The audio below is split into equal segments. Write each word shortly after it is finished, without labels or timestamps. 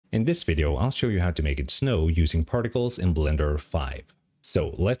In this video, I'll show you how to make it snow using particles in Blender 5.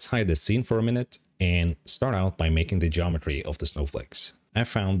 So let's hide the scene for a minute and start out by making the geometry of the snowflakes. I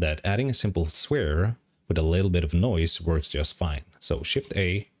found that adding a simple sphere with a little bit of noise works just fine. So Shift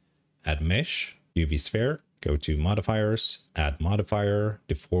A, add mesh, UV sphere, go to modifiers, add modifier,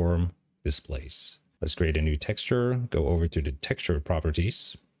 deform, displace. Let's create a new texture, go over to the texture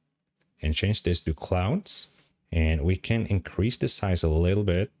properties and change this to clouds. And we can increase the size a little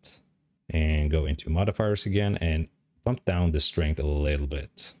bit and go into modifiers again and bump down the strength a little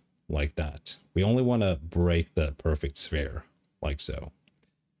bit like that. We only want to break the perfect sphere like so.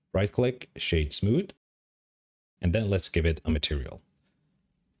 Right click, shade smooth, and then let's give it a material.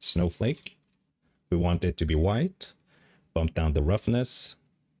 Snowflake. We want it to be white. Bump down the roughness.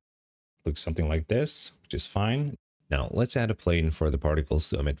 Looks something like this, which is fine. Now let's add a plane for the particles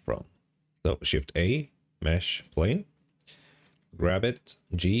to emit from. So Shift A, mesh plane, grab it,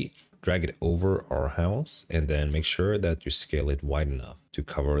 G, drag it over our house, and then make sure that you scale it wide enough to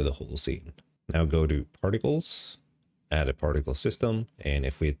cover the whole scene. Now go to particles, add a particle system, and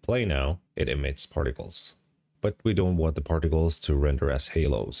if we hit play now, it emits particles. But we don't want the particles to render as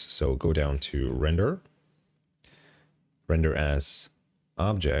halos, so go down to render, render as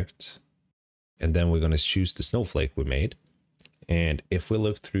object, and then we're going to choose the snowflake we made. And if we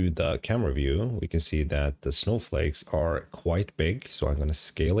look through the camera view, we can see that the snowflakes are quite big. So I'm going to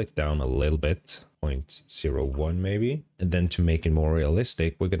scale it down a little bit, 0.01 maybe. And then to make it more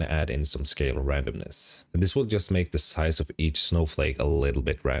realistic, we're going to add in some scale randomness. And this will just make the size of each snowflake a little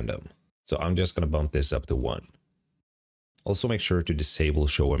bit random. So I'm just going to bump this up to 1. Also make sure to disable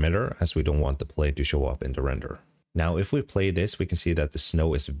show emitter as we don't want the plane to show up in the render. Now, if we play this, we can see that the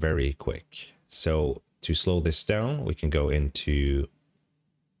snow is very quick. So to slow this down, we can go into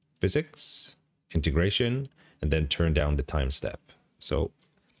physics, integration, and then turn down the time step. So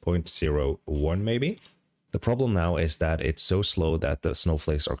 0.01 maybe. The problem now is that it's so slow that the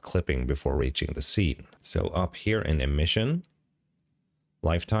snowflakes are clipping before reaching the scene. So up here in emission,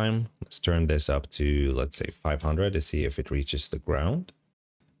 lifetime, let's turn this up to, let's say 500 to see if it reaches the ground.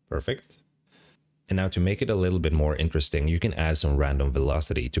 Perfect. And now to make it a little bit more interesting, you can add some random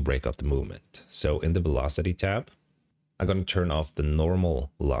velocity to break up the movement. So in the velocity tab, I'm going to turn off the normal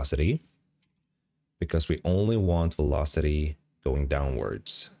velocity because we only want velocity going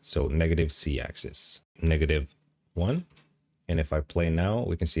downwards. So negative z-axis, -1. And if I play now,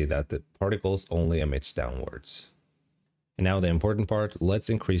 we can see that the particles only emits downwards. And now the important part, let's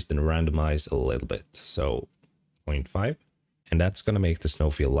increase the randomize a little bit. So 0.5. And that's going to make the snow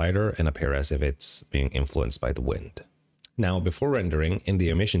feel lighter and appear as if it's being influenced by the wind. Now, before rendering, in the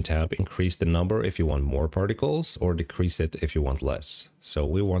emission tab, increase the number if you want more particles or decrease it if you want less. So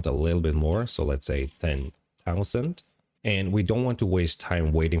we want a little bit more, so let's say 10,000. And we don't want to waste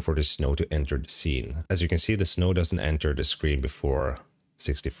time waiting for the snow to enter the scene. As you can see, the snow doesn't enter the screen before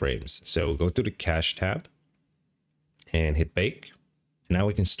 60 frames. So go to the cache tab and hit bake. Now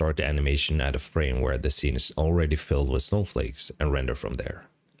we can start the animation at a frame where the scene is already filled with snowflakes and render from there.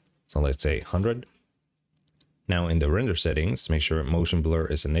 So let's say 100. Now in the render settings, make sure motion blur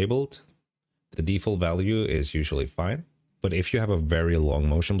is enabled. The default value is usually fine, but if you have a very long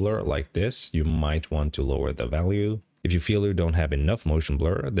motion blur like this, you might want to lower the value. If you feel you don't have enough motion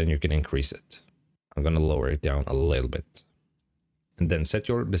blur, then you can increase it. I'm going to lower it down a little bit. And then set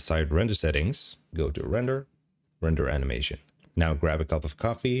your desired render settings, go to render, render animation. Now grab a cup of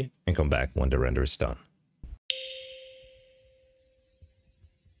coffee and come back when the render is done.